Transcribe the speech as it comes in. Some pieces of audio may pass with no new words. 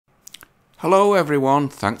Hello everyone,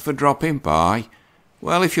 thanks for dropping by.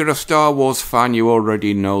 Well, if you're a Star Wars fan, you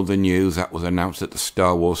already know the news that was announced at the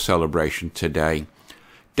Star Wars celebration today.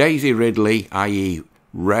 Daisy Ridley, i.e.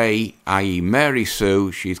 Rey, i.e. Mary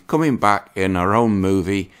Sue, she's coming back in her own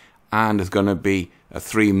movie, and there's going to be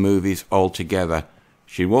 3 movies altogether.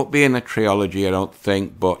 She won't be in a trilogy, I don't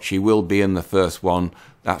think, but she will be in the first one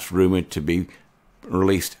that's rumoured to be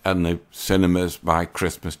released in the cinemas by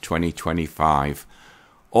Christmas 2025.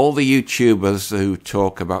 All the YouTubers who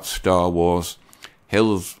talk about Star Wars,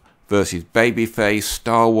 Hills vs Babyface,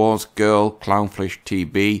 Star Wars Girl, Clownfish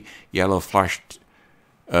TB, Yellow Flash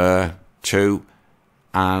 2,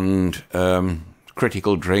 and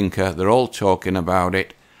Critical Drinker, they're all talking about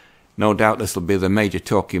it. No doubt this will be the major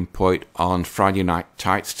talking point on Friday Night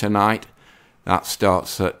Tights tonight. That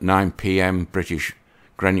starts at 9 PM British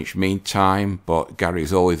Greenwich Mean Time, but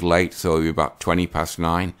Gary's always late, so it'll be about 20 past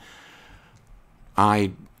 9.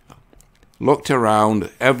 I looked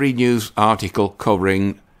around, every news article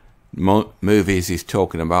covering movies is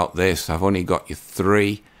talking about this. I've only got you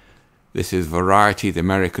 3. This is Variety, the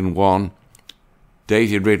American one.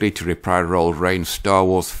 Daisy Ridley to reprise her old Rey in Star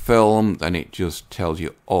Wars film. Then it just tells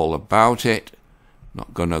you all about it.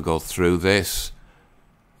 Not going to go through this.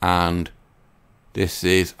 And this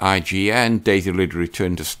is IGN. Daisy Ridley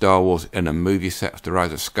returned to Star Wars in a movie set after the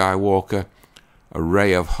Rise of Skywalker. A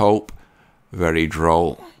Ray of Hope. Very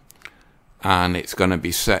droll. And it's going to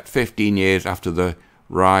be set 15 years after the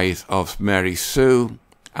rise of Mary Sue.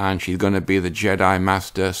 And she's going to be the Jedi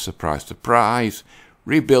Master, surprise, surprise,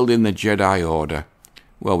 rebuilding the Jedi Order.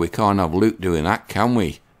 Well, we can't have Luke doing that, can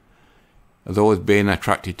we? Has always been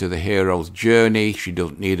attracted to the hero's journey. She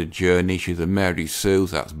doesn't need a journey. She's a Mary Sue,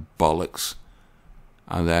 so that's bollocks.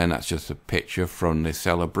 And then that's just a picture from the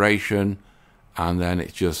celebration. And then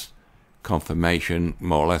it's just confirmation,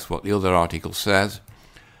 more or less, what the other article says.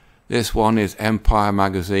 This one is Empire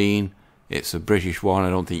magazine. It's a British one. I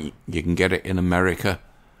don't think you can get it in America.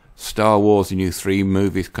 Star Wars, the new 3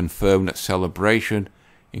 movies confirmed at celebration,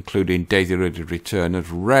 including Daisy Ridley's return as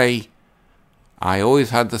Rey. I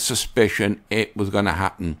always had the suspicion it was going to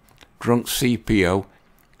happen. Drunk 3CPO,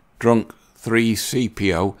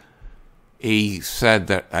 he said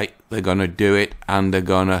that they're going to do it, and they're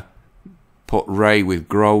going to put Rey with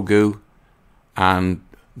Grogu, and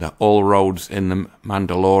all roads in the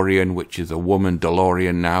Mandalorian, which is a woman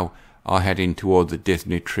DeLorean now, are heading toward the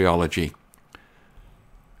Disney trilogy.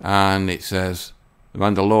 And it says, The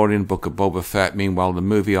Mandalorian, Book of Boba Fett. Meanwhile, the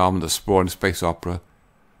movie arm of the Spore and Space Opera.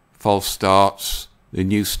 False starts. The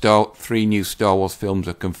 3 new Star Wars films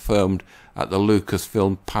are confirmed at the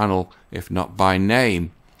Lucasfilm panel, if not by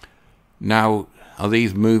name. Now, are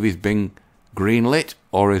these movies being greenlit,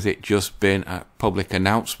 or has it just been a public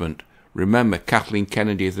announcement? Remember, Kathleen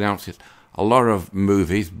Kennedy has announced a lot of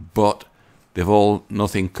movies, but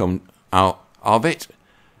nothing come out of it,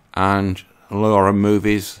 and a lot of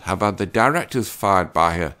movies have had the directors fired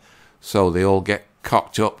by her, so they all get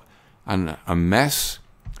cocked up and a mess.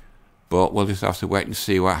 But we'll just have to wait and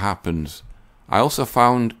see what happens. I also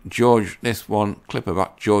found this one clip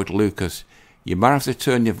about George Lucas. You might have to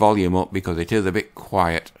turn your volume up because it is a bit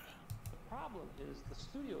quiet. The problem is the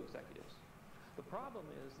studio executives. The problem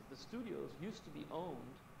is that the studios used to be owned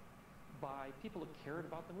by people who cared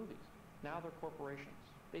about the movies. Now they're corporations.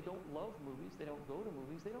 They don't love movies, they don't go to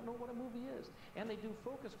movies, they don't know what a movie is. And they do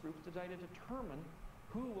focus groups to try to determine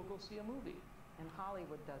who will go see a movie. And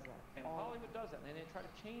Hollywood does that. And Hollywood does that. And they try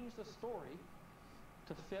to change the story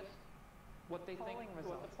to fit what they think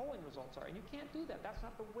what the polling results are. And you can't do that. That's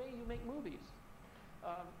not the way you make movies.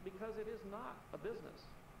 Because it is not a business.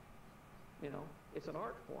 You know, it's an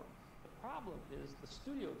art form. The problem is the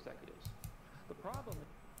studio executives. The problem is...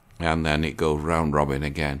 And then it goes round robin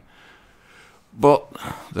again. But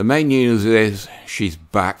the main news is she's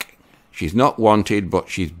back. She's not wanted, but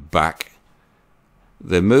she's back.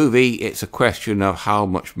 The movie, it's a question of how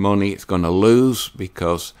much money it's going to lose,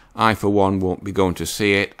 because I, for one, won't be going to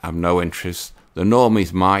see it. I've no interest. The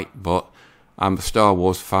normies might, but I'm a Star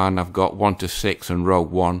Wars fan. I've got 1 to 6 and Rogue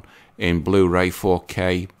One in Blu-ray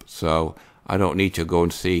 4K, so I don't need to go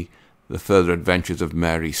and see the further adventures of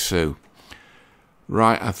Mary Sue.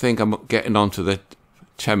 Right, I think I'm getting on to the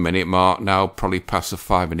 10-minute mark now, probably past the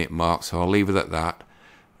 5-minute mark, so I'll leave it at that.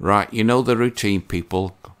 Right, you know the routine,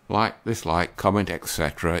 people. Like, dislike, comment,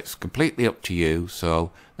 etc. It's completely up to you,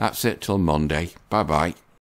 so that's it till Monday. Bye-bye.